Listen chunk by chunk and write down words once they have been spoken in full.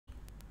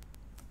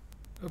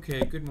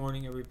Okay, good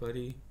morning,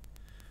 everybody.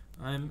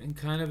 I'm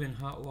kind of in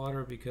hot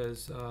water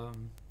because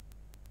one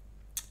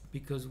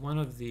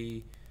of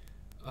the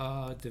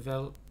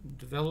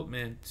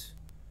development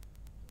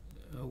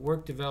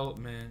work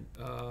development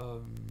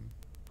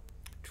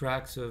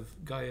tracks of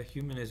Gaia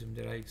Humanism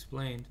that I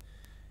explained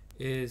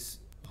is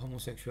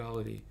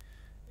homosexuality,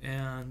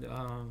 and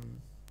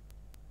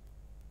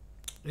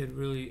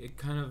it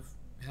kind of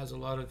has a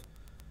lot of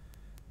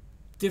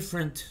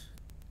different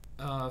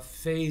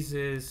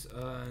phases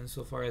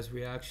insofar as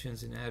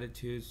reactions and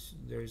attitudes.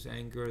 There's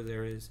anger,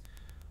 there is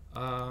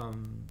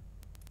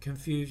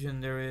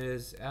confusion, there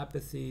is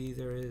apathy,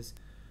 there is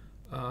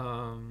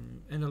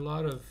and a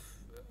lot of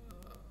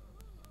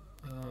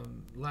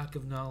lack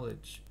of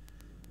knowledge.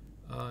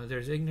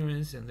 There's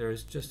ignorance, and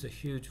there's just a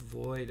huge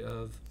void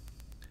of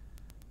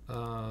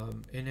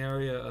an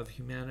area of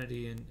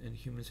humanity and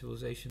human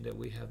civilization that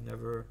we have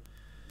never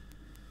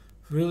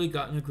really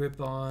gotten a grip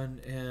on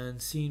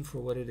and seen for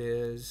what it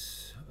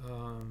is.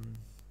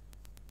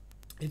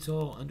 It's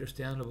all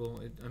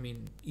understandable.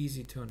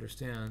 Easy to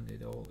understand.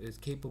 It all is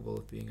capable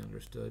of being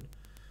understood.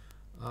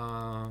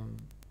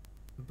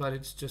 But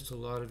it's just a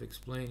lot of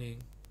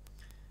explaining,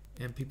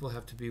 and people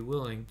have to be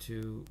willing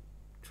to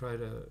try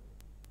to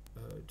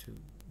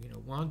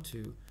want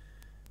to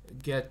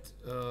get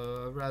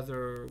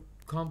rather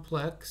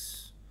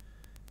complex,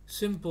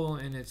 simple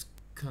in its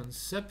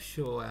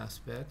conceptual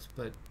aspects,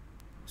 but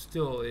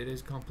still it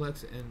is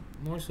complex, and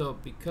more so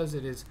because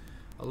it is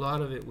a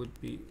lot of it would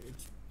be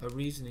it's a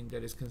reasoning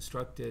that is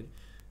constructed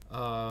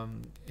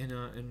in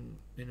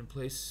a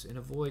place, in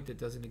a void that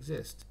doesn't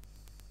exist,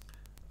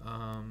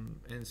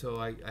 and so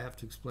I have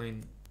to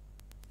explain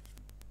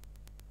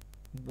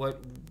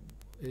what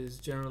is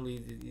generally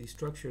the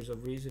structures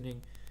of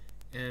reasoning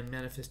and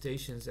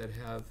manifestations that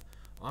have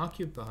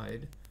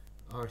occupied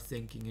our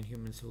thinking in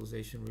human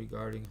civilization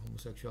regarding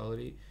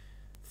homosexuality,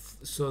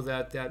 so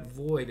that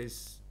void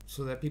is,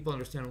 so that people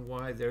understand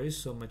why there is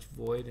so much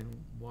void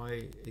and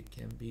why it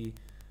can be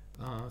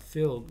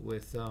filled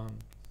with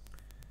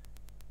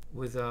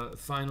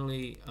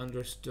finally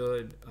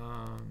understood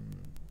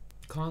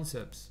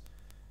concepts,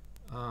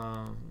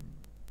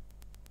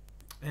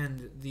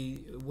 and the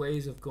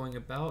ways of going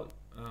about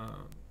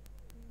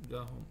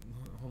the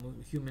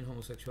human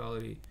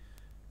homosexuality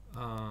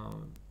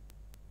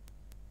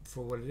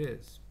for what it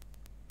is.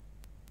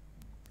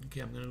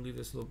 Okay, I'm going to leave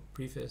this little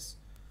preface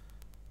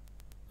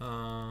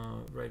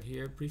right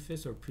here.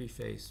 Preface or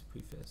preface?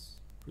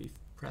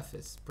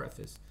 Preface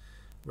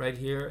right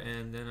here,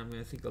 and then I'm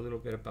going to think a little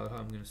bit about how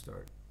I'm going to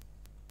start.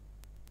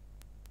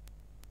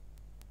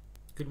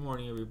 Good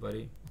morning,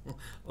 everybody.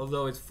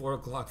 Although it's 4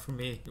 o'clock for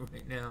me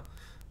right now,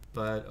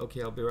 but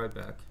okay, I'll be right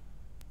back.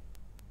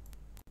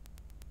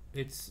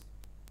 It's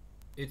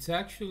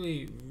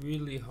actually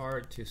really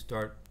hard to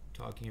start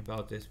talking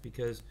about this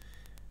because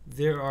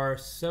there are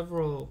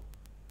several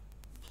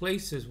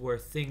places where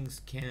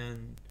things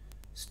can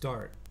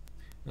start.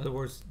 In other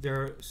words,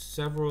 there are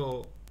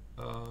several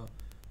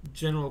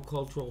general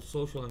cultural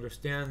social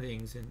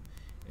understandings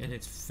and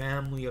its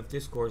family of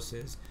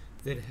discourses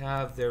that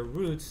have their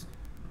roots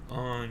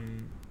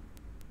on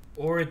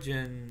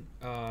origin.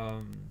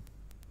 I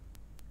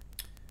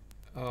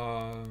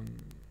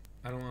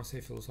don't want to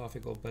say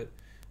philosophical, but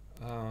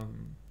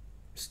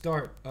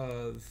start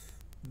of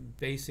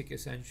basic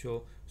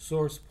essential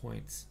source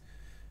points.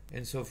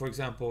 And so, for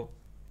example,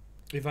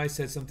 if I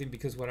said something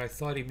because what I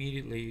thought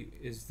immediately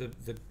is the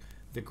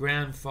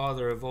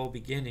grandfather of all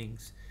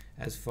beginnings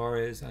as far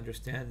as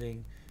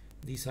understanding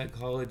the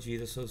psychology,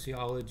 the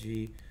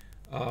sociology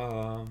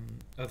of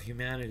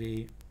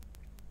humanity,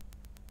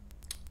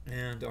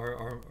 and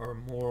our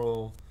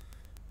moral,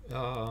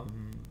 the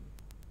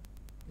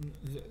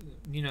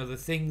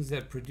things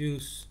that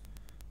produce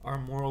our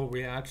moral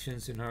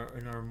reactions in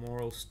our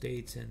moral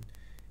states and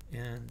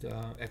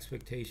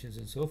expectations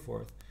and so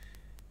forth.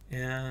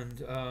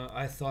 And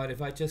I thought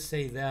if I just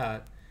say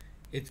that,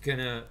 it's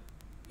gonna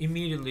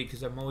immediately,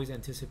 because I'm always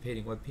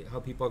anticipating how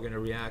people are gonna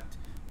react,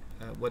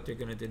 what they're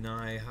gonna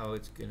deny, how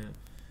it's gonna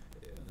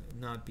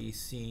not be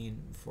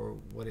seen for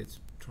what it's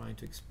trying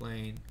to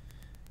explain.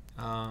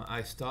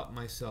 I stopped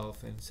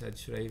myself and said,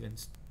 should I even,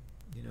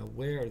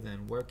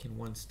 where can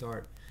one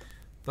start?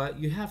 But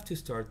you have to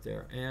start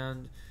there,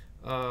 and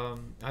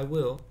I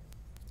will.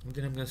 And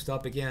then I'm going to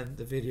stop again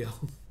the video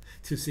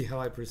to see how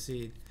I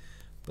proceed.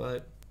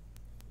 But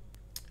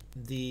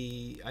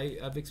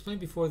I've explained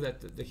before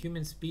that the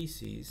human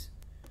species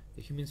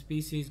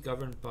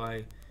governed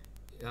by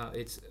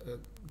its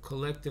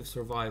collective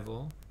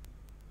survival,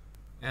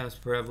 as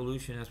per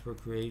evolution, as per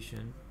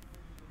creation,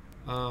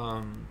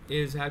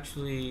 is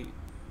actually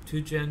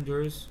two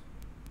genders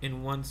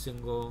in one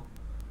single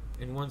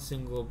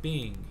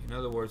being. In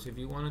other words, if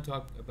you want to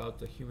talk about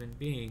the human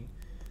being,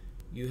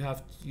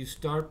 you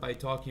start by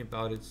talking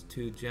about its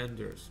two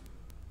genders,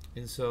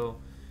 and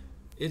so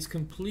its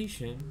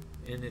completion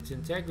and its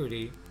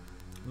integrity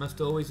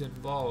must always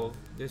involve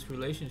this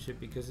relationship,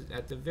 because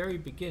at the very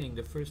beginning,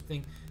 the first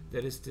thing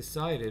that is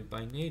decided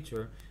by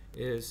nature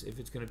is if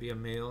it's going to be a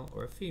male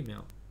or a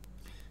female.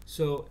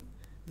 So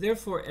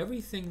therefore,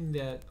 everything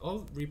that,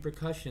 all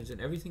repercussions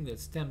and everything that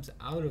stems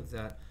out of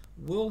that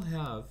will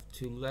have,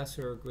 to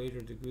lesser or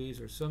greater degrees,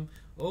 or some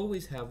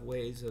always have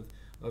ways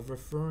of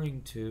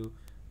referring to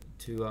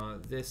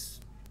this,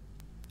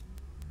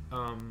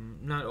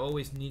 not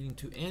always needing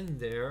to end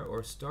there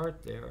or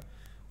start there,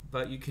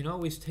 but you can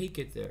always take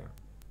it there.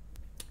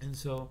 And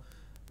so,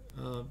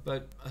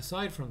 but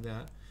aside from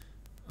that,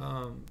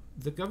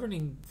 the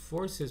governing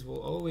forces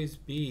will always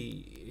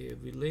be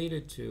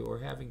related to or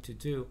having to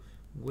do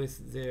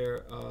with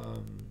their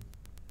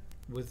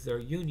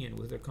union,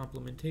 with their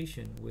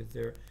complementation, with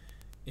their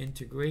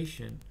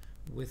integration,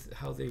 with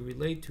how they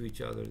relate to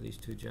each other, these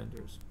two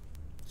genders.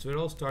 So it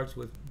all starts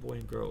with boy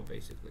and girl,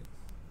 basically.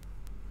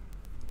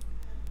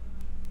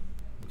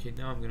 Okay,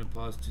 now I'm going to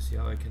pause to see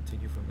how I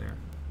continue from there.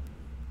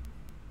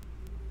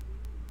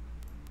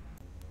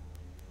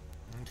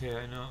 Okay,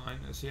 I know.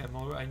 See,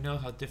 I know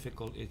how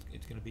difficult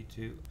it's going to be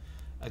to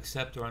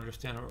accept or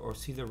understand or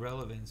see the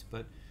relevance,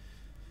 but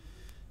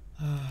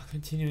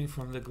continuing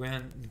from the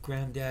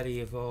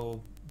granddaddy of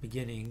all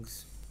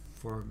beginnings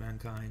for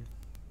mankind,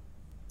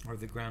 or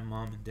the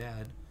grandmom and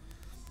dad.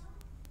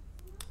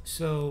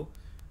 So,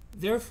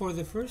 therefore,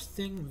 the first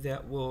thing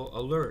that will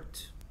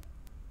alert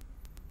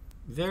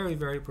very,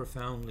 very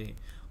profoundly,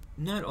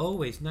 not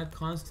always, not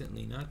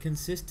constantly, not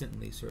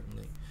consistently,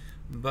 certainly,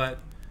 but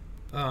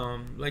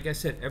like I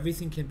said,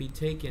 everything can be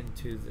taken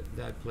to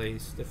that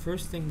place. The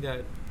first thing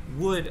that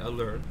would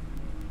alert,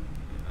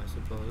 I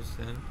suppose,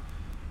 then,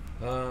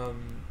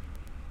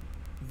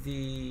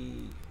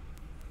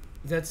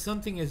 that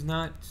something is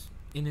not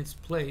in its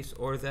place,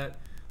 or that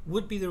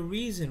would be the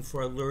reason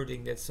for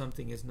alerting that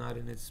something is not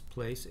in its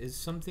place, is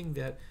something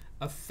that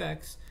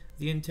affects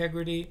the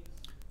integrity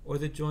or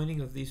the joining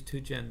of these two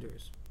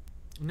genders.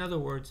 In other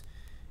words,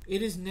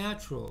 it is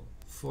natural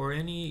for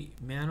any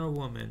man or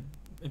woman,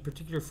 in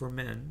particular for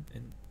men,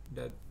 and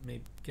that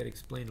may get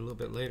explained a little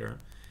bit later,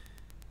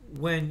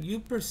 when you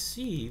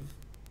perceive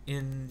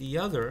in the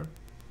other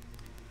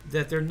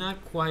that they're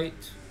not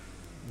quite,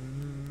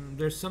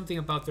 there's something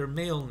about their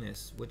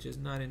maleness which is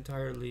not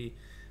entirely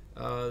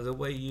the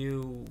way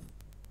you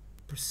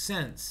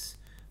sense.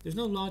 There's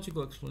no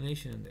logical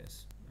explanation in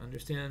this.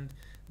 Understand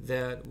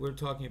that we're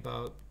talking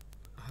about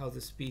how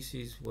the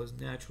species was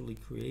naturally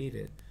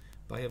created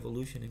by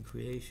evolution and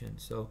creation.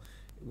 So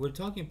we're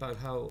talking about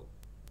how,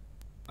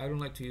 I don't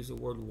like to use the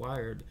word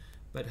wired,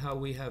 but how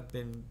we have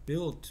been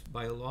built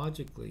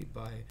biologically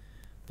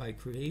by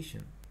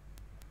creation.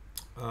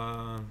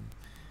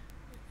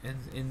 And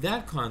in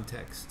that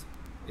context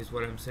is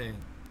what I'm saying.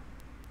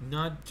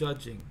 Not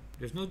judging.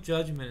 There's no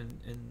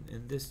judgment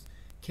in this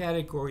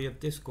category of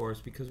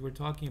discourse, because we're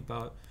talking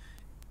about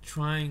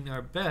trying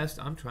our best.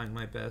 I'm trying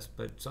my best,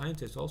 but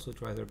scientists also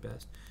try their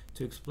best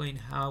to explain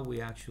how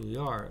we actually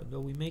are. Though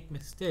we make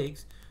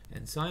mistakes,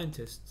 and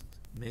scientists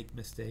make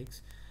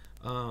mistakes,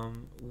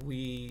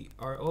 we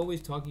are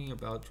always talking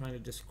about trying to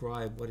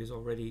describe what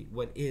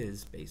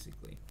is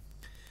basically.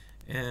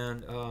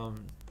 And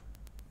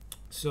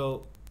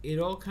so it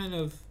all kind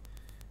of,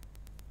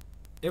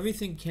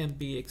 everything can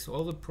be,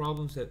 all the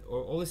problems that,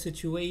 or all the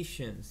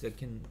situations that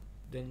can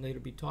then later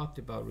be talked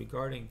about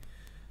regarding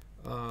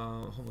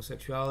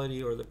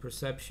homosexuality, or the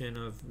perception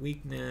of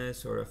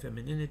weakness or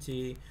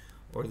femininity,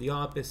 or the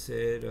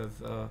opposite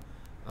of a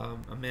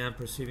man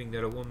perceiving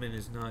that a woman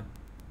is not,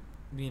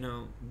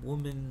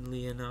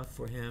 womanly enough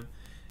for him.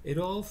 It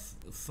all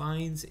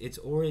finds its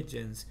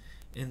origins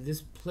in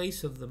this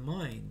place of the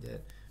mind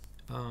that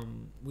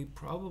we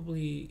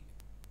probably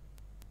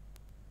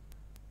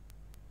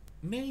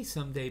may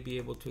someday be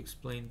able to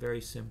explain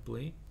very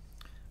simply.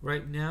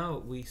 Right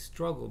now we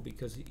struggle,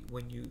 because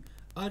when you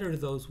utter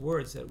those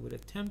words that would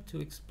attempt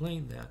to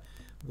explain that,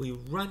 we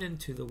run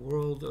into the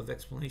world of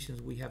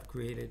explanations we have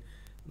created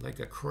like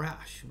a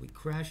crash. We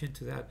crash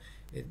into that.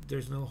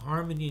 There's no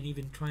harmony in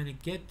even trying to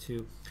get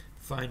to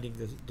finding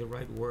the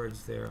right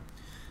words there.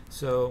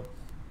 So,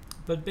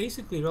 but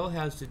basically it all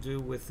has to do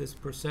with this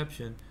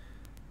perception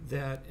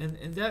that,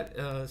 and that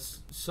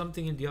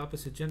something in the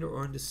opposite gender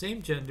or in the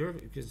same gender,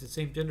 because the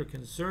same gender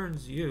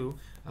concerns you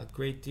a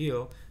great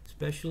deal,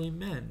 especially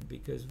men,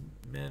 because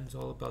men's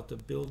all about the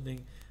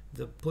building,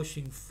 the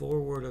pushing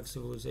forward of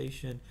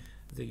civilization,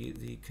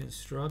 the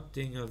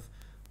constructing of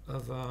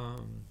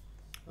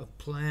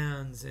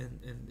plans, and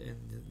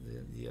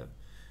the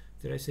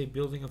did I say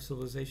building of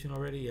civilization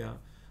already? Yeah.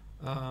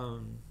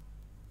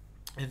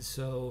 And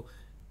so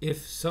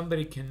if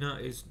somebody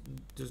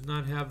does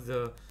not have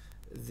the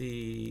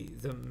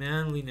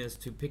manliness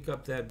to pick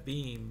up that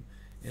beam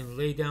and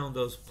lay down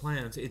those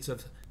plans, it's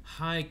of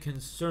high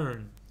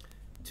concern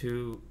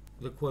to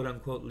the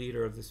quote-unquote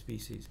leader of the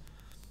species.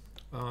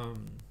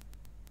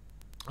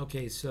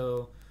 Okay,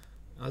 so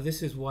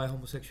this is why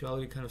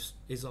homosexuality kind of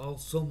is all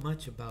so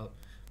much about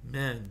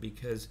men,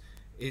 because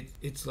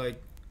it's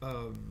like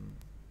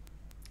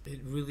it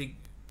really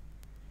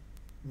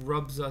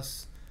rubs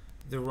us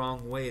the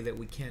wrong way that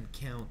we can't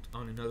count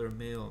on another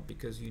male,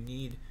 because you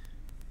need,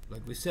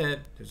 like we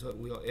said,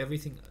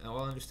 everything,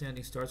 all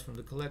understanding starts from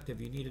the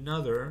collective. You need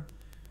another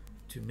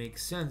make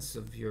sense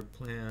of your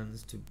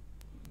plans,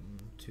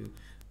 to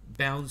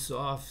bounce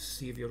off,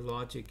 see if your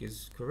logic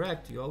is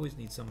correct. You always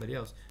need somebody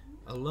else.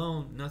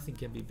 Alone, nothing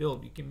can be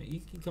built. You can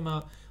come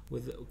up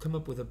with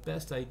the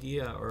best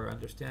idea or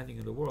understanding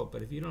of the world,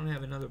 but if you don't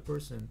have another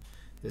person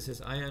that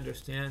says, I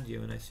understand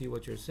you and I see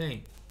what you're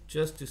saying,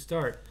 just to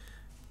start,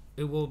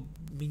 it will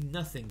mean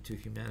nothing to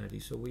humanity.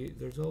 So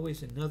there's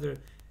always another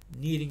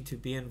needing to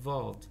be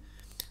involved.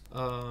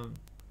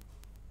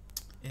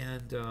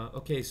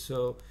 Okay,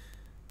 so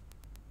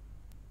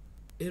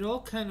it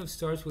all kind of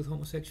starts with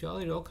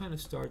homosexuality. It all kind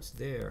of starts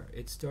there.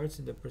 It starts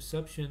in the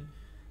perception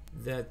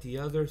that the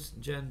other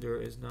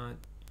gender is not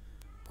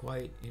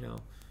quite,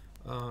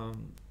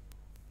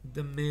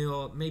 the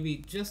male, maybe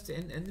just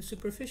in the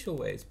superficial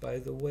ways, by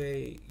the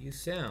way you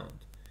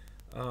sound.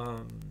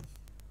 I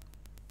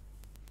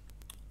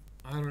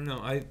don't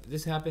know.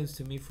 This happens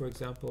to me, for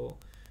example,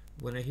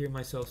 when I hear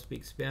myself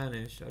speak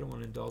Spanish. I don't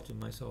want to indulge in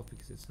myself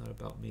because it's not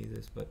about me,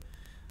 but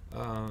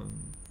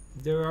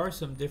there are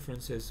some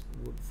differences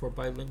for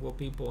bilingual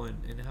people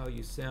in how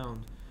you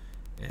sound,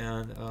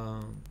 and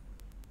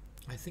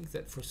I think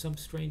that for some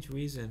strange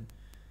reason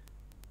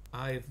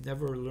I've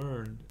never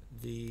learned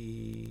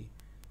the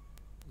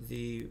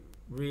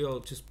real,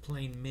 just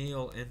plain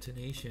male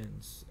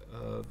intonations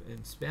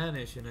in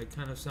Spanish, and I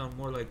kind of sound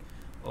more like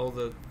all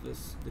the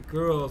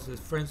girls, the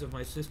friends of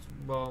my sister,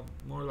 well,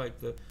 more like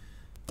the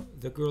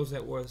girls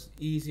that was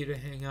easy to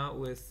hang out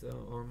with,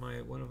 or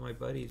one of my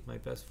buddies, my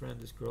best friend,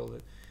 this girl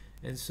that,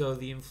 and so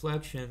the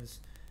inflections,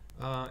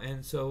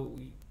 and so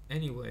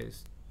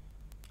anyways,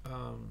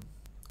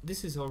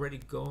 this is already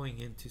going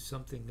into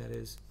something that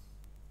is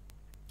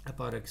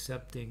about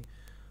accepting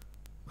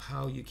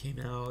how you came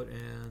out,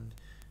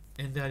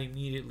 and that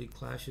immediately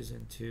clashes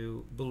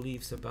into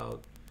beliefs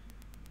about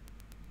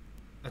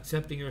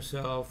accepting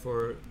yourself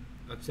or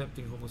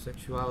accepting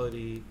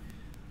homosexuality.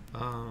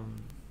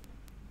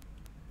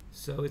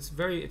 So it's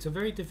a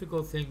very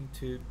difficult thing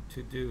to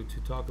do,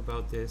 to talk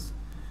about this,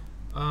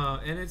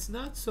 and it's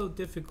not so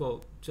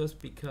difficult just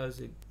because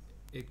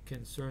it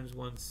concerns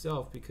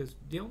oneself, because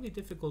the only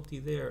difficulty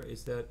there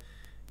is that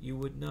you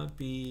would not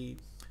be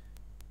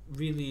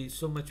really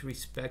so much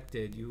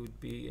respected. You would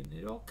be, and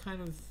it all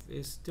kind of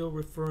is still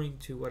referring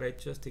to what I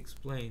just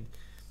explained.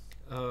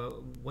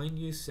 When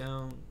you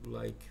sound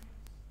like,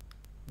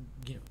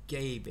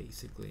 gay,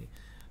 basically,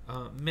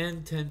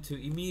 men tend to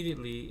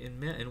immediately, in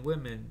men and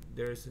women,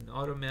 there's an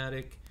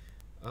automatic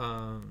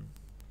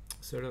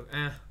sort of,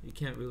 you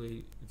can't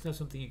really, it's not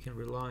something you can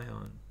rely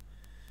on.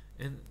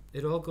 And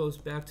it all goes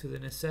back to the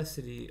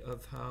necessity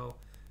of how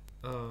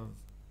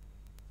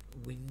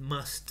we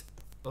must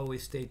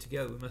always stay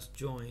together. We must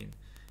join.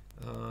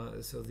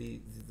 So the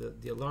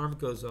alarm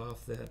goes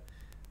off that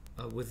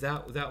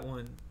without that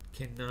one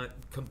cannot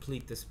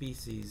complete the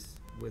species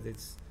with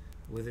its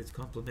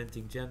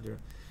complementing gender.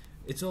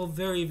 It's all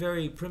very,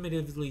 very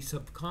primitively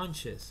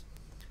subconscious,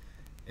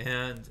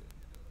 and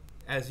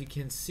as you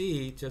can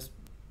see, just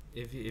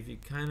if you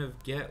kind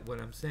of get what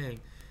I'm saying,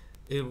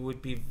 it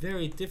would be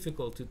very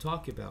difficult to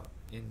talk about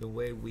in the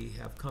way we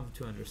have come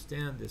to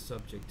understand this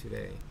subject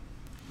today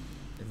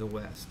in the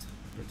West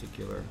in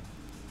particular.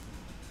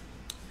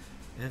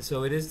 And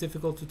so it is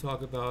difficult to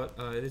talk about.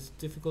 It is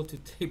difficult to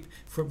take.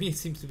 For me, it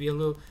seems to be a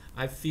little.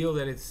 I feel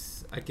that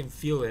I can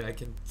feel it. I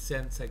can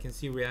sense. I can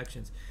see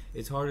reactions.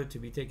 It's harder to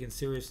be taken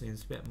seriously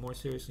more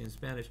seriously in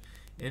Spanish.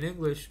 In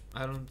English,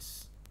 I don't.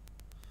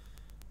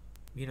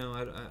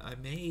 I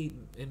may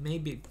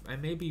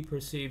be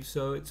perceived.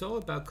 So it's all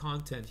about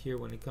content here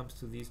when it comes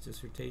to these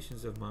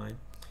dissertations of mine,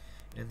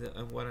 and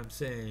what I'm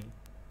saying,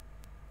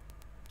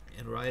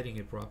 and writing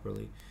it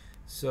properly.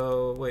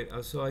 So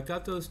so I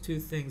got those two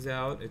things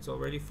out. It's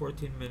already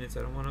 14 minutes.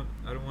 I don't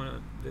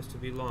want this to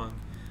be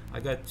long. I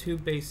got two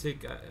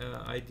basic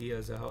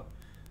ideas out.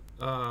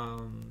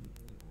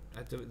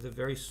 At the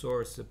very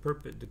source, the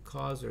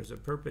causers, the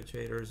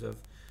perpetrators of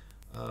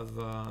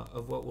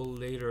what will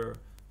later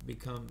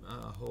become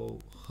a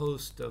whole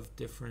host of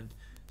different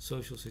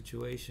social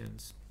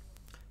situations,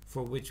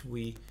 for which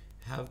we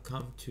have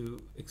come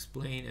to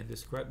explain and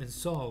describe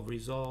and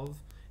resolve,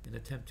 and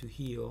attempt to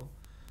heal.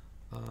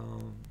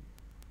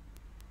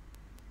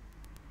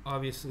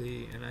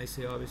 Obviously, and I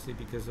say obviously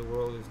because the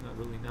world is not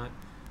really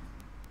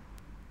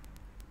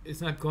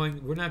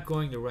we're not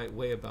going the right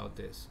way about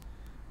this.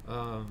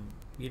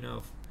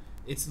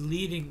 It's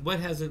leading,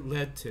 what has it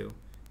led to?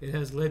 It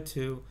has led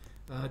to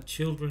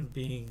children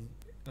being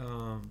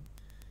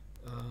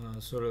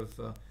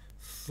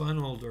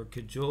funneled or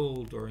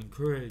cajoled or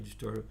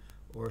encouraged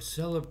or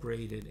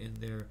celebrated in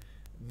their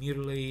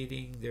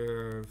mutilating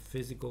their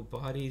physical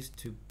bodies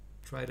to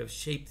try to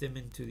shape them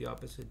into the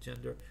opposite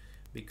gender,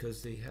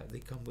 because they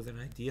come with an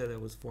idea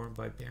that was formed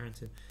by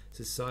parents and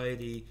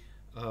society,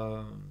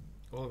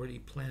 already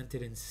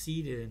planted and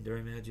seeded in their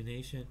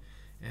imagination,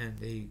 and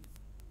we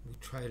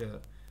try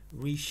to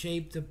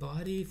reshape the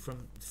body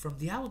from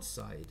the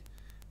outside.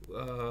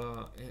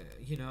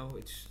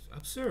 It's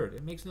absurd.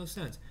 It makes no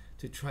sense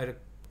to try to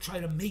try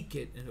to make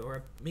it,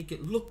 or make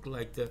it look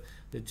like the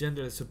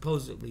gender that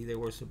supposedly they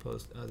were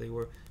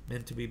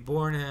meant to be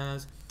born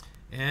as.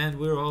 And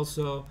we're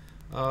also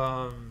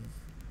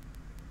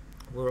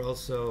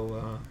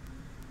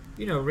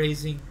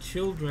raising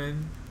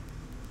children.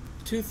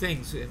 Two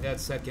things in that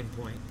second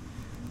point.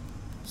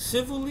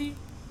 Civilly,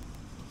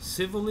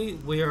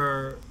 we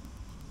are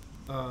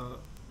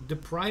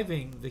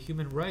depriving the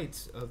human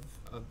rights of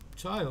a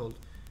child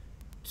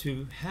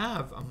to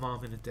have a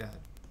mom and a dad.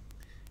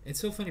 It's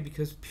so funny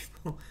because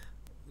people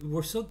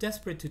were so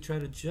desperate to try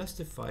to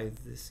justify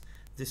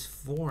this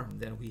form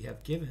that we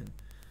have given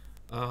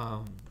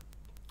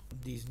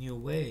these new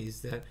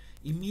ways, that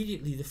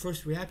immediately the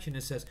first reaction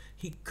is says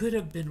he could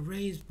have been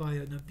raised by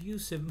an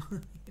abusive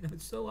mother.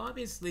 It's so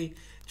obviously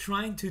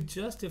trying to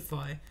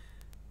justify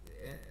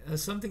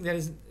something that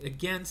is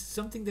against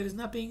something that is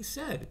not being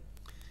said.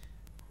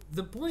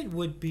 The point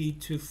would be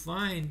to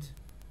find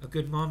a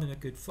good mom and a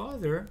good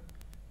father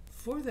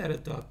for that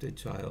adopted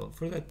child,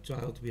 for that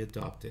child to be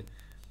adopted.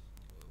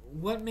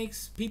 What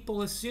makes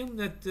people assume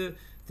that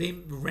they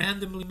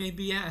randomly may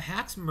be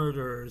axe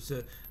murderers,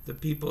 the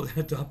people that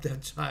adopt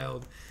that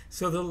child?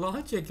 So the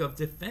logic of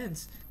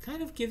defense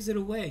kind of gives it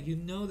away. You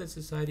know that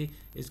society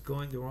is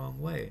going the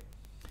wrong way.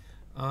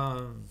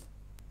 And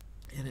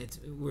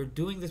we're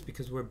doing this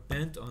because we're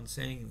bent on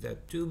saying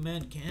that two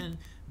men can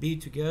be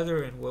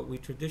together, and what we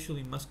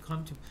traditionally must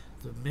come to,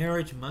 the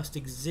marriage must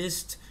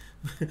exist.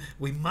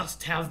 We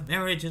must have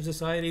marriage in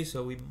society,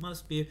 so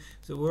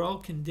we're all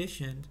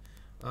conditioned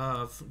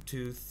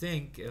to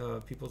think.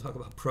 People talk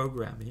about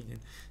programming and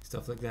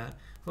stuff like that.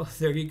 Well,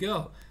 there you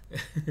go.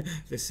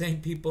 The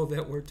same people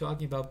that we're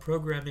talking about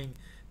programming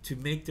to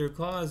make their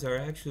cause are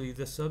actually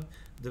the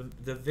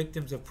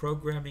victims of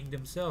programming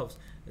themselves.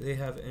 We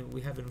have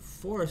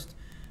enforced.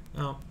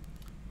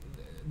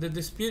 The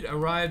dispute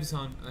arrives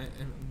on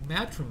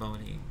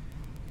matrimony.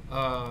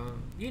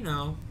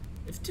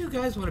 If two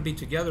guys want to be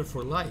together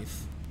for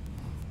life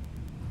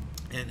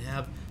and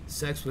have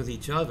sex with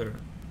each other,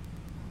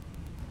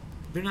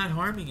 they're not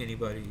harming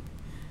anybody.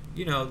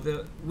 It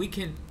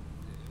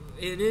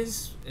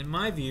is, in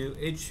my view,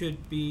 it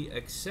should be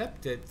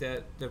accepted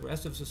that the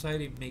rest of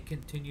society may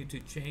continue to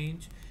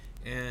change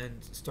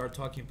and start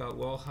talking about,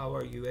 well, how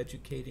are you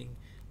educating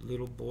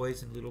little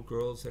boys and little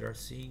girls that are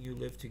seeing you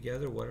live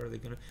together? What are they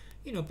going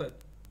to, but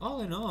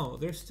all in all,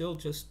 they're still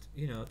just,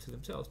 to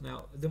themselves.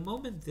 Now, the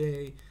moment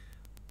they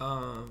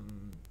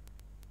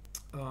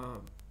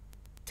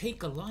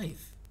take a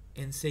life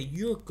and say,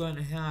 you're going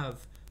to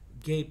have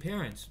gay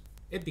parents,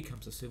 it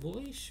becomes a civil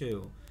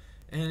issue.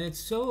 And it's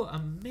so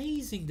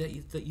amazing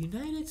that the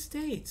United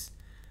States,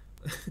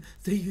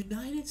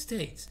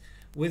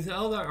 with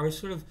all our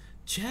sort of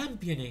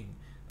championing,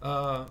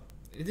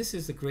 this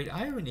is the great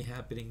irony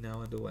happening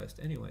now in the West.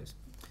 Anyways,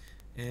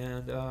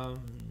 and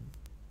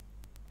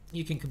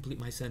you can complete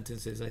my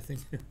sentences. I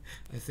think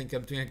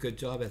I'm doing a good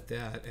job at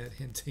that, at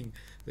hinting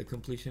the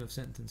completion of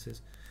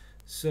sentences.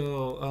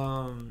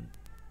 So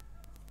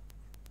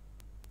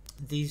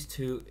these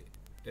two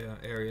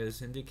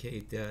areas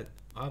indicate that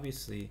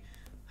obviously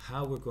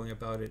how we're going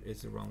about it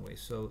is the wrong way.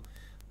 So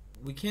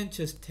we can't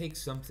just take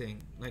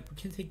something, like we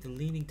can't take the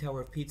Leaning Tower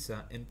of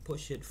Pisa and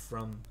push it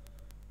from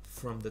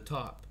the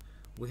top.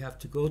 We have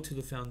to go to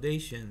the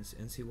foundations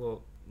and see,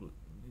 well, it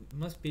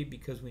must be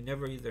because we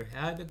never either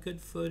had a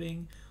good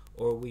footing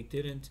or we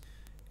didn't,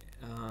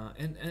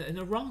 and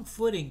a wrong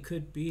footing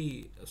could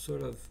be a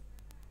sort of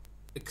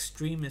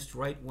extremist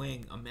right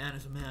wing, a man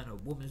is a man, a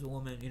woman is a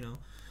woman,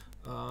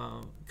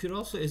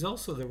 is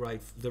also the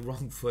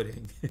wrong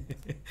footing.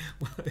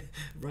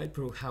 Right,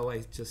 for how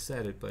I just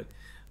said it, but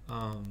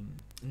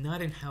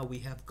not in how we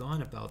have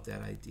gone about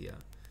that idea.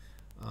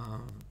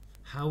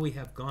 How we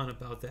have gone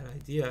about that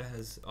idea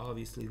has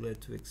obviously led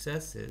to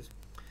excesses,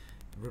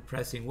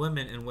 repressing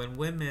women. And when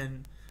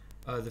women,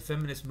 the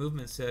feminist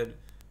movement said,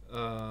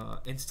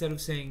 instead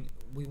of saying,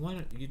 we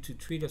want you to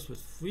treat us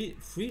with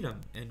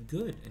freedom and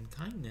good and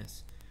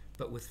kindness,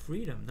 but with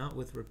freedom, not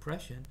with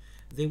repression,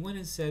 they went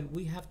and said,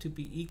 we have to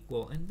be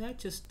equal. And that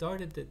just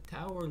started the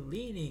tower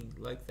leaning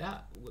like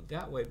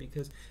that way,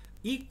 because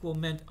equal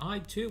meant I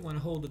too want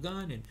to hold a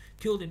gun and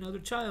kill another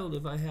child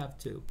if I have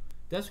to.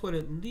 That's what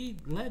it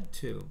led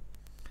to.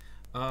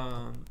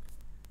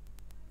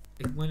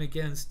 It went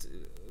against,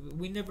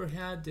 we never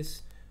had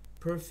this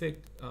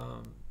perfect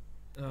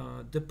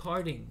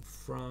departing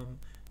from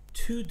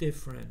two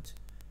different,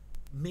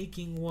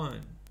 making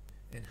one.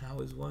 And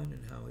how is one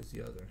and how is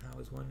the other? How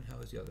is one and how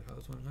is the other? How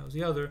is one and how is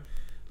the other?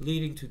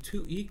 Leading to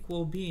two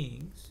equal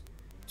beings,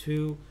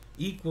 two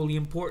equally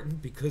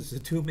important because the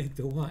two make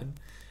the one,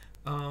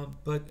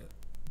 but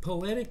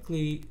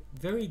poetically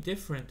very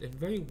different and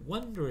very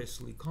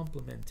wondrously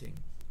complementing.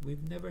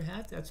 We've never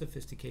had that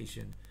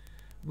sophistication.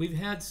 We've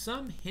had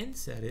some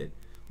hints at it.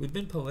 We've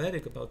been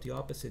poetic about the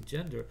opposite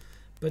gender,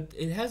 but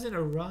it hasn't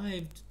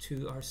arrived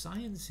to our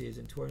sciences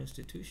and to our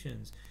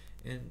institutions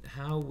and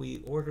how we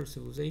order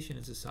civilization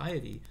and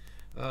society,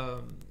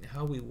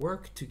 how we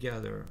work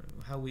together,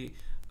 how we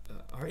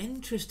are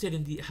interested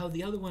in how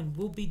the other one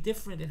will be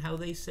different and how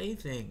they say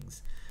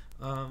things.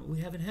 We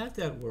haven't had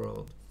that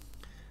world.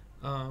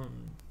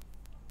 Um,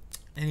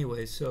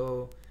 anyway,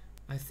 so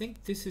I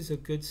think this is a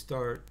good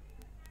start.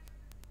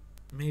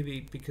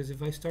 Maybe because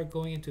if I start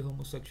going into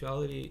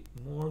homosexuality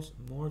more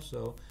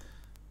so,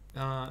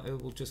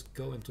 it will just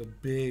go into a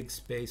big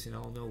space and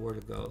I'll know where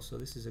to go. So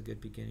this is a good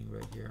beginning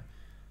right here.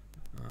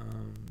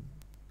 Um,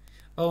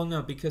 oh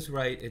no, because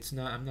right, it's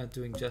not. I'm not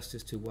doing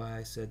justice to why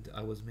I said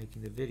I was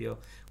making the video,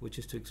 which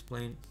is to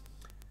explain.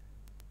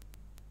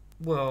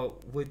 Well,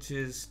 which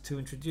is to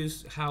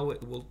introduce how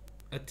it will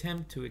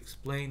attempt to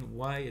explain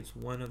why it's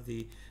one of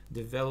the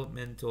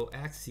developmental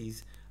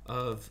axes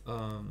of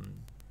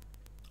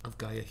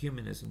Gaia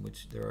Humanism,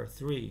 which there are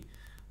three.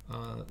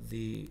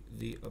 The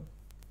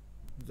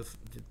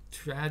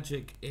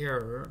tragic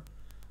error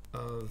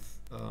of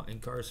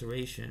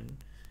incarceration,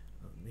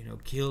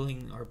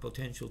 killing our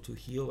potential to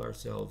heal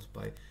ourselves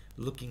by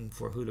looking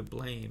for who to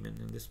blame,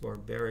 and this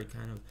barbaric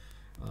kind of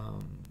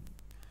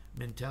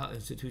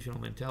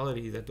institutional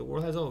mentality that the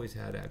world has always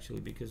had,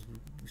 actually, because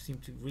we seem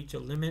to reach a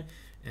limit,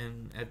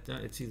 and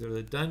it's either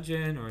the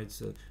dungeon or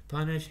it's a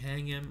punish,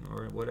 hang him,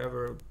 or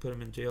whatever, put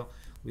him in jail.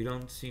 We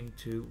don't seem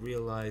to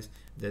realize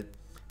that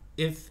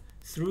if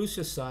through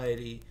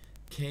society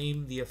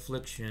came the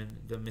affliction,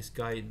 the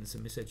misguidance, the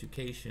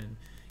miseducation,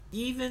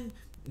 even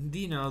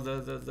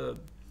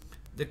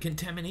the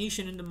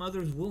contamination in the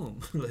mother's womb,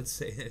 let's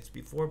say it's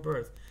before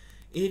birth,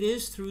 it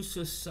is through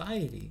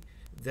society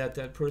that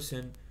that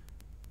person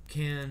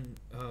can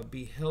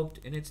be helped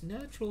in its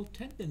natural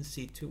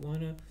tendency to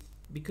want to,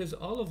 because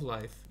all of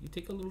life, you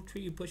take a little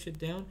tree, you push it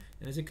down,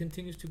 and as it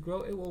continues to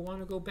grow, it will want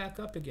to go back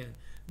up again.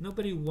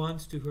 Nobody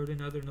wants to hurt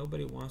another.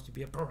 Nobody wants to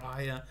be a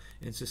pariah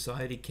in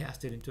society,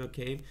 casted into a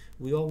cave.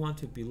 We all want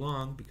to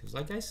belong because,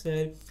 like I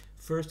said,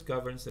 first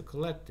governs the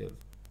collective.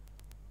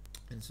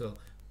 And so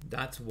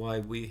that's why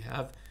we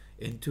have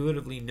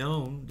intuitively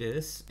known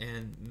this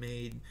and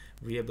made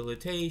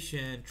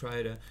rehabilitation,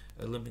 try to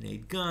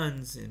eliminate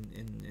guns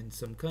in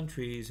some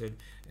countries,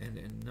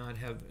 and not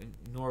have, in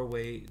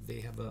Norway, they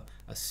have a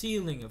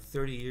ceiling of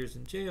 30 years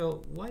in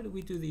jail. Why do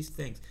we do these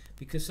things?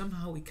 Because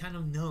somehow we kind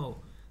of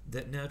know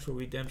that natural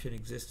redemption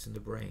exists in the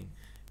brain,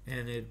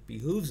 and it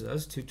behooves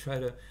us to try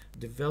to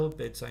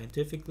develop it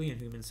scientifically in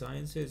human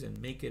sciences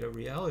and make it a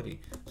reality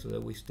so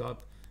that we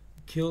stop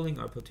killing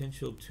our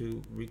potential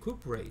to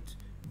recuperate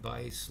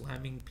by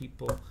slamming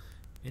people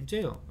in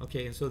jail.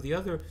 Okay, and so the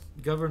other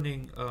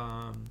governing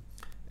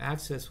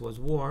axis was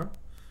war.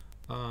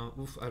 I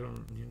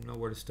don't even know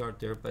where to start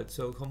there, but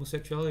so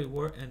homosexuality,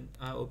 war, and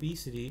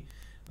obesity,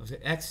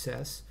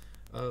 excess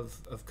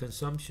of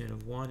consumption,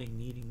 of wanting,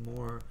 needing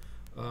more,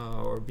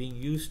 or being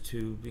used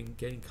to,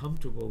 getting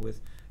comfortable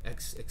with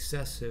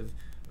excessive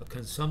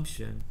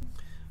consumption.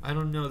 I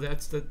don't know.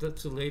 That's the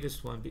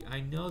latest one. I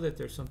know that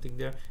there's something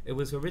there. It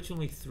was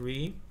originally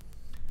 3: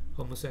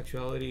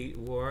 homosexuality,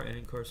 war, and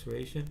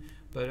incarceration.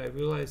 But I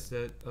realized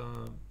that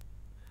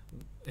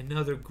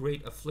another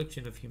great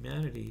affliction of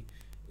humanity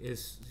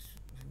is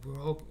we're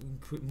all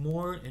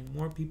more and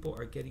more people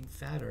are getting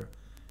fatter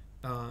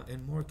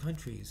in more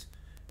countries,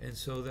 and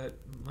so that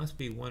must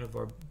be one of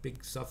our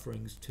big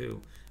sufferings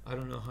too. I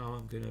don't know how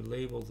I'm going to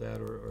label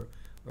that or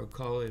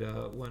call it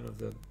one of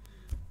the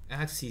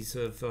axes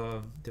of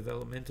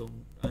developmental,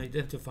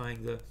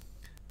 identifying the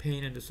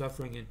pain and the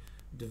suffering and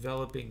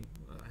developing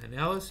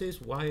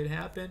analysis, why it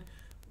happened,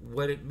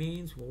 what it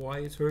means, why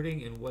it's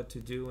hurting, and what to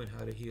do and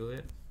how to heal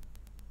it.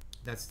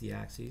 That's the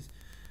axes.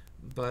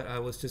 But I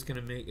was just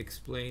going to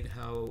explain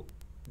how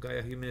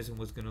Gaia Humanism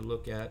was going to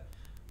look at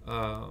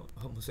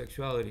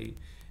homosexuality,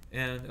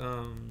 and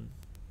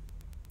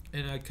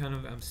I kind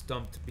of am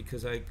stumped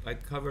because I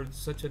covered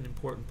such an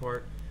important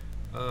part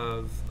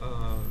of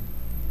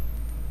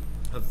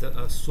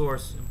the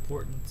source,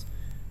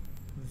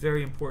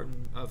 very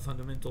important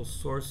fundamental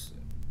source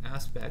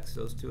aspects,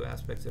 those two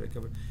aspects that I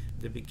covered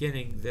at the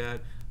beginning,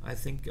 that I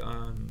think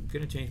I'm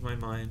going to change my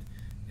mind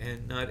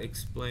and not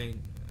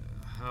explain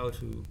how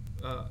to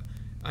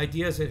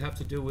ideas that have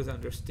to do with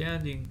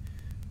understanding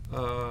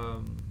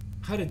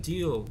how to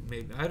deal.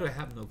 Maybe I don't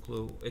have no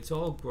clue. It's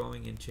all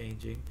growing and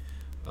changing.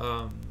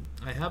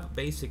 I have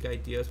basic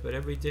ideas, but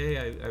every day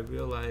I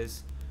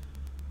realize,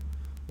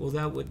 well,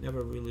 that would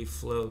never really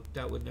float.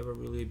 That would never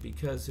really,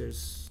 because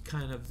there's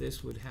kind of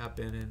this would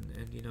happen,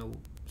 and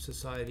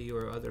society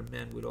or other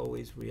men would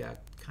always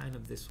react kind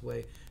of this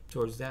way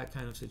towards that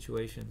kind of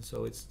situation.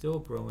 So it's still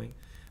growing.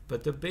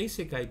 But the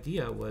basic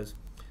idea was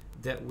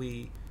that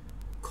we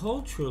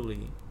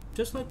culturally,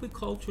 just like we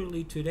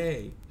culturally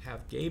today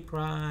have gay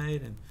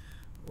pride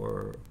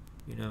or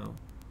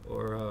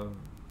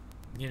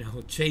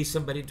chase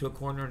somebody into a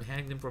corner and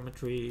hang them from a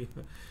tree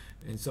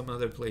in some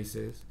other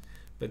places.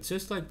 But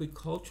just like we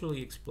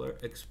culturally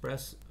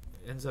express,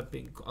 ends up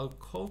being, our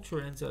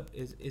culture ends up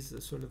is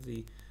the sort of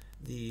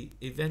the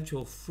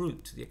eventual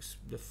fruit,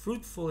 the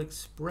fruitful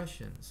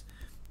expressions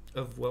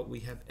of what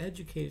we have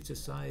educated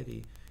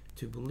society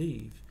to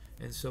believe.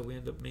 And so we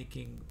end up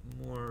making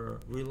more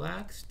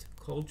relaxed,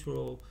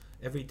 cultural,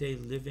 everyday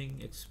living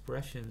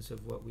expressions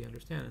of what we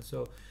understand. And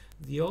so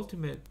the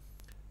ultimate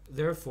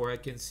therefore I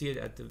can see it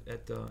at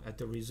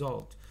the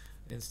result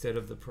instead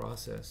of the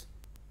process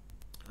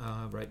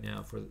right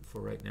now for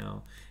right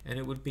now. And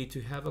it would be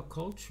to have a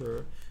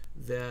culture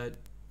that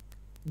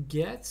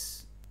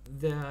gets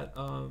that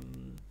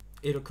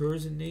it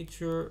occurs in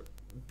nature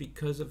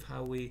because of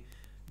how we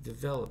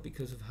develop,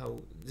 because of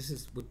how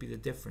would be the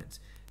difference.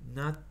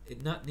 Not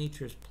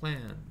nature's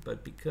plan,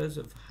 but because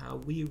of how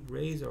we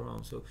raise our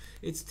own. So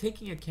it's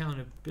taking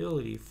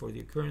accountability for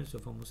the occurrence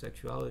of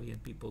homosexuality in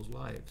people's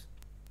lives,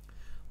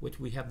 which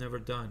we have never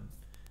done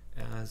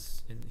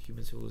as in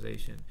human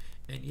civilization,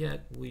 and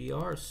yet we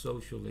are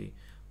socially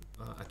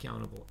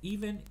accountable,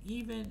 even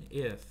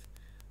if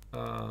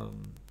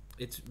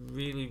it's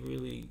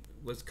really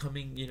was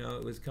coming.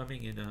 It was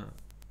coming in a,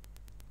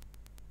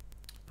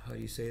 how do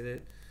you say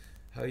that?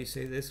 How do you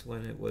say this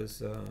when it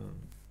was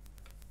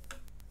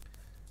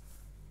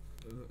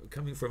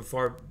coming from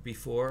far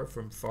before,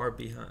 from far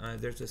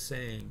behind? There's a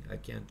saying, I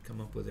can't come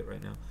up with it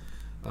right now.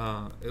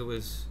 It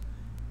was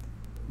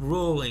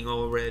ruling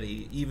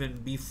already,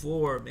 even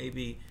before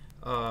maybe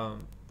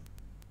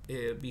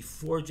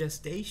before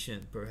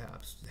gestation,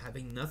 perhaps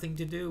having nothing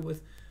to do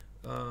with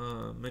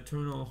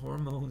maternal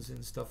hormones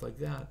and stuff like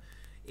that.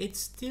 It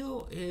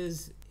still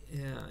is,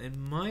 in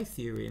my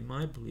theory, in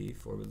my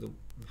belief, or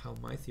how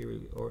my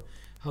theory, or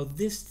how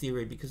this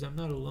theory, because I'm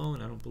not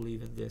alone, I don't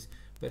believe in this,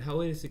 but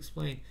how it is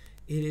explained,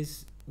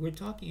 we're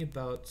talking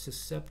about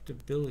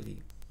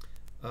susceptibility.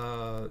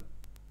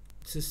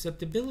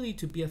 Susceptibility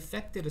to be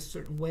affected a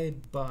certain way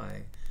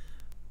by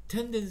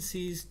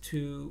tendencies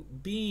to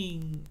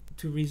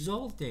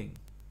resulting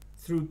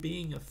through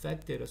being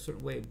affected a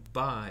certain way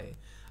by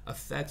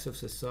effects of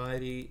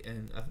society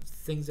and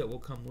things that will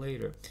come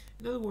later.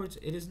 In other words,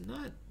 it is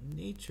not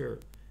nature,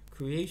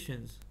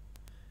 creation's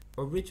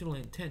original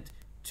intent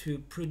to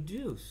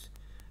produce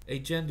a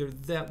gender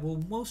that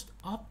will most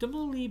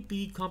optimally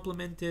be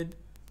complemented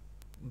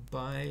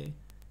by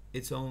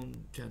its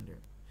own gender.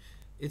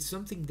 It's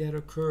something that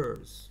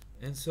occurs.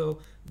 And so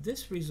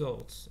this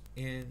results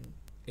in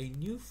a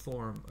new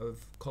form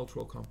of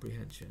cultural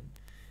comprehension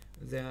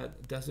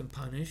that doesn't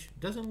punish,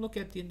 doesn't look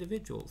at the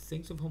individual,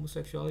 thinks of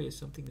homosexuality as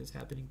something that's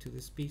happening to the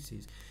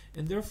species.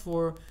 And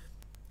therefore,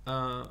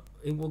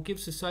 it will give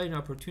society an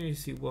opportunity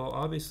to see, well,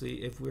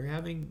 obviously, if we're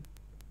having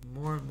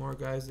more and more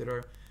guys that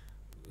are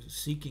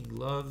seeking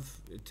love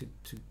to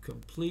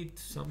complete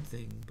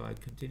something by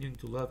continuing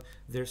to love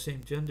their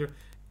same gender,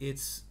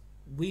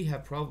 we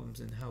have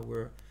problems in how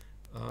we're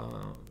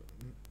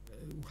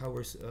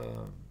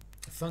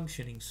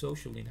functioning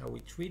socially and how we're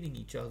treating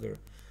each other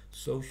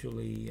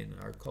socially in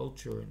our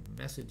culture and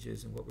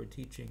messages and what we're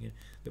teaching. And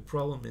the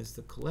problem is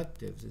the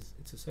collectives.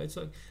 It's a side.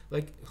 So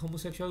like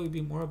homosexuality would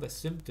be more of a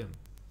symptom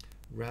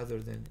rather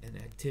than an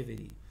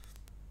activity.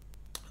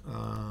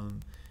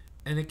 And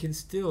it can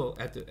still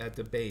at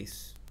the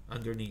base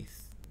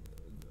underneath,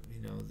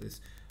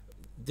 this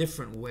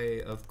different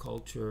way of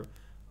culture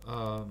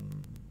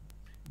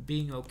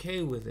being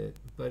okay with it,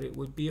 but it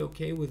would be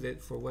okay with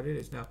it for what it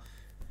is. Now,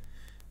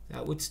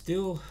 that would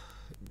still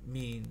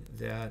mean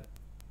that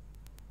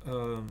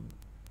there's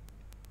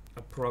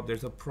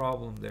a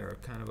problem there,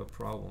 kind of a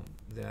problem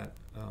that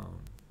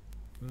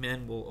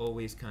men will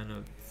always kind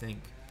of think,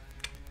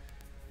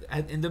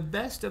 in the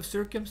best of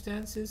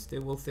circumstances, they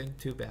will think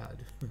too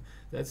bad.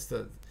 That's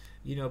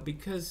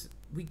because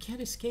we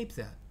can't escape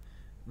that.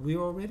 We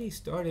already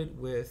started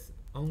with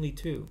only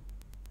two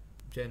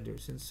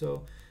genders, and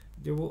so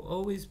there will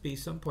always be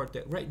some part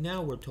that right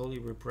now we're totally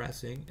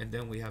repressing, and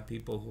then we have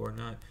people who are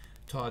not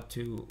taught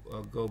to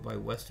go by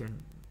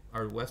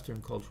our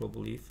Western cultural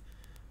belief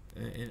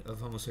of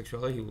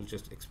homosexuality, who will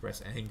just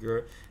express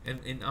anger. And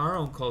in our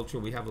own culture,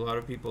 we have a lot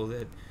of people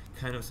that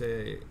kind of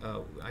say,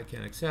 I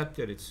can't accept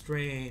it, it's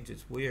strange,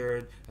 it's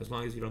weird, as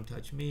long as you don't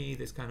touch me,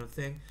 this kind of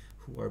thing,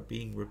 who are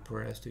being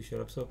repressed to shut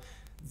up. So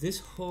this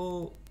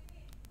whole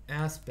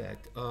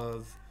aspect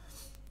of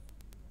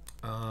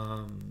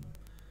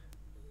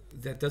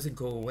that doesn't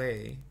go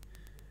away,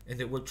 and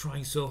that we're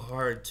trying so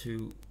hard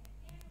to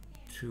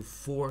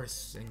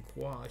force and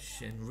quash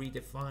and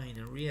redefine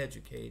and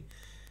re-educate,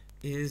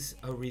 is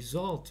a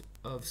result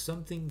of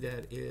something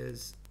that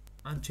is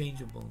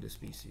unchangeable in the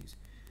species.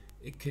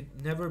 It could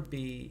never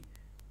be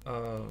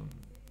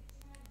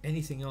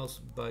anything else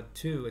but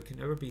two. It can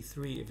never be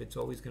three if it's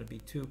always going to be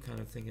two, kind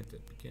of thing at the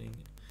beginning.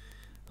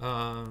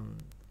 I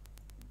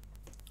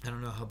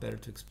don't know how better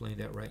to explain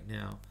that right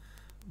now.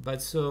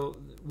 But so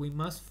we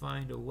must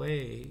find a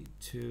way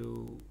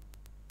to,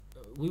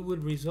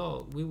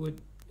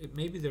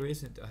 maybe there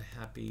isn't a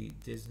happy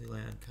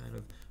Disneyland kind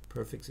of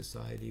perfect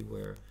society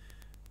where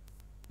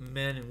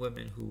men and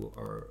women who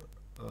are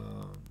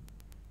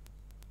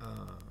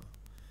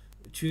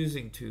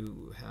choosing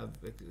to have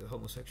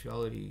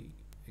homosexuality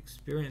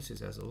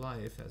experiences as a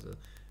life, as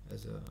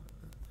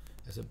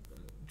a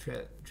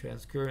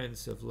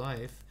transcurrence of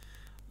life,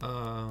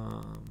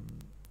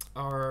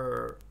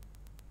 are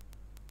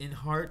in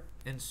heart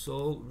and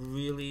soul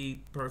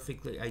really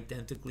perfectly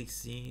identically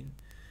seen,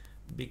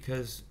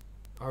 because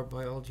our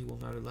biology will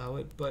not allow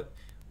it. But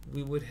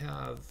we would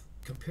have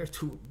compared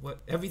to what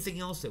everything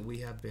else that we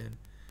have been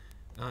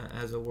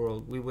as a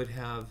world. We would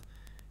have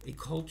a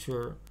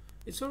culture.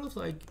 It's sort of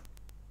like,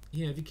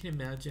 if you can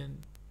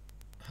imagine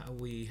how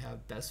we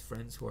have best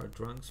friends who are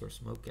drunks or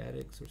smoke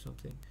addicts or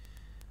something.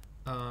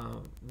 I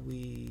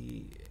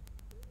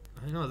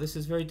know this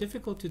is very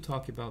difficult to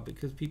talk about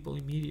because people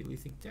immediately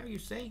think, "There, you're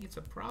saying it's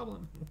a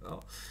problem."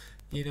 Well,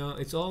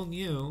 it's all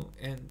new,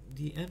 and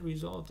the end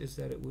result is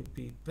that it would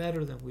be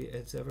better than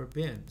it's ever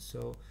been.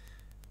 So,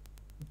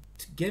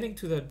 getting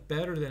to that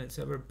better than it's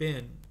ever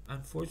been,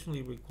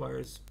 unfortunately,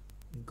 requires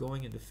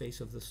going in the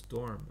face of the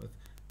storm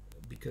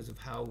because of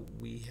how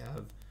we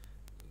have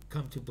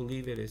come to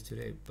believe it is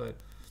today. But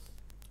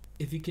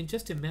if you can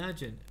just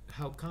imagine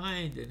how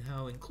kind and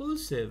how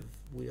inclusive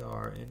we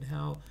are, and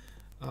how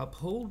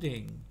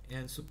upholding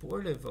and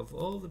supportive of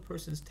all the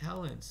person's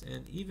talents,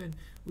 and even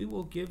we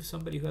will give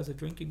somebody who has a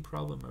drinking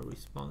problem a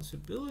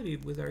responsibility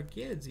with our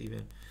kids,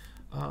 even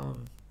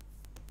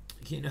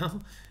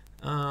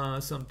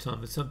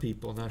sometimes some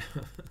people, not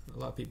a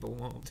lot of people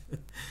won't.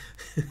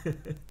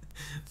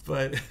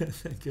 But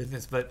thank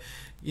goodness. But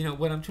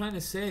what I'm trying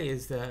to say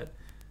is that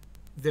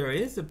there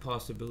is a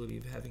possibility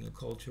of having a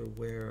culture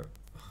where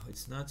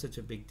it's not such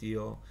a big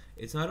deal,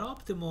 it's not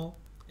optimal,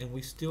 and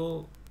we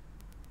still,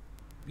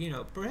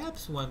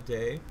 perhaps one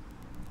day,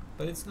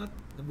 but it's not,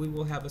 we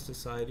will have a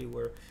society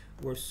where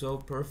we're so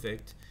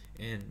perfect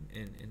and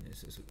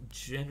this is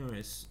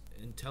generous,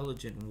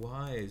 intelligent,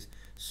 wise,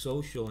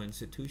 social,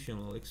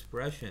 institutional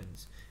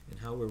expressions, and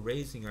how we're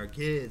raising our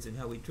kids and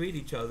how we treat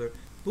each other.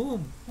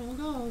 Boom! Oh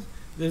no!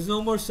 There's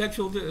no more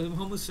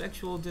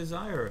homosexual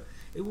desire.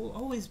 It will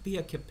always be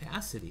a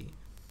capacity.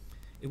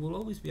 It will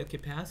always be a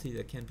capacity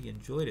that can be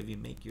enjoyed if you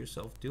make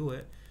yourself do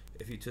it.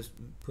 If you just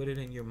put it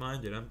in your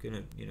mind that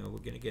we're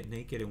gonna get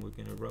naked and we're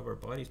gonna rub our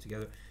bodies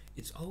together.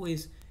 It's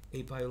always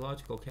a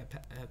biological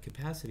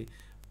capacity.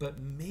 But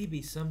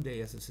maybe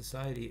someday, as a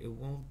society, it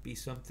won't be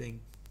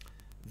something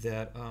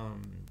that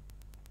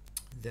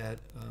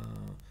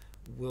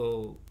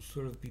will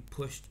sort of be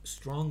pushed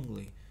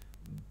strongly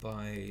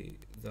by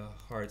the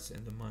hearts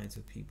and the minds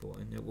of people,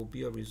 and it will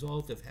be a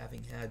result of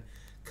having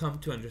come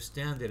to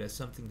understand it as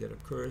something that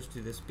occurs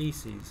to the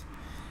species.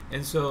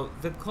 And so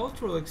the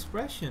cultural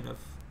expression of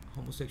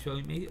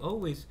homosexuality may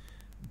always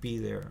be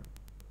there,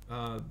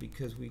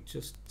 because we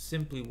just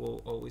simply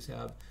will always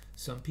have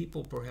some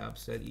people,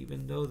 perhaps, that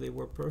even though they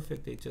were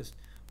perfect, they just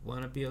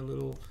want to be a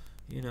little,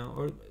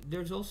 or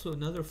there's also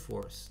another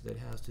force that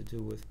has to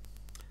do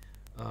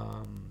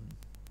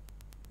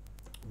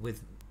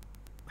with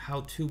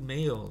how two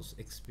males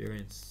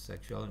experience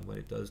sexuality and what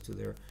it does to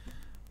their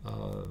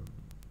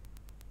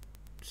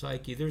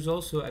psyche. There's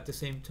also, at the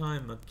same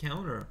time, a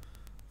counter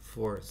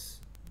force,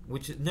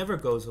 which never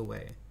goes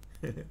away,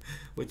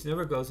 which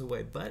never goes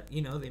away. But,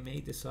 they may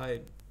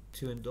decide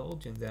to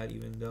indulge in that,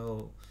 even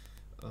though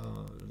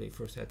they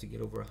first had to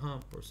get over a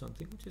hump or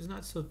something, which is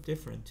not so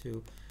different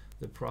to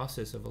the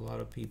process of a lot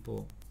of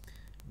people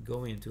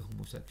going into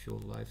homosexual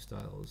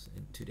lifestyles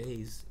in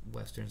today's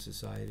Western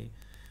society.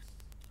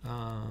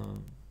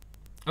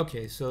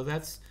 Okay, so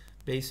that's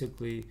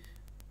basically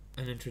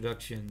an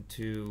introduction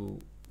to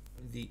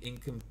the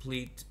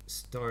incomplete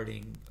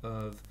starting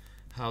of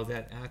how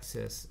that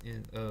axis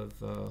of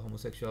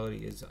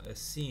homosexuality is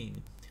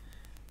seen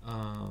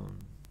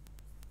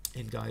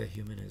in Gaia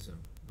Humanism.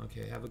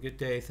 Okay, have a good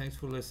day. Thanks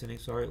for listening.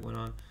 Sorry it went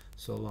on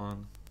so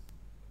long.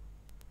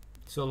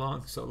 So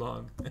long.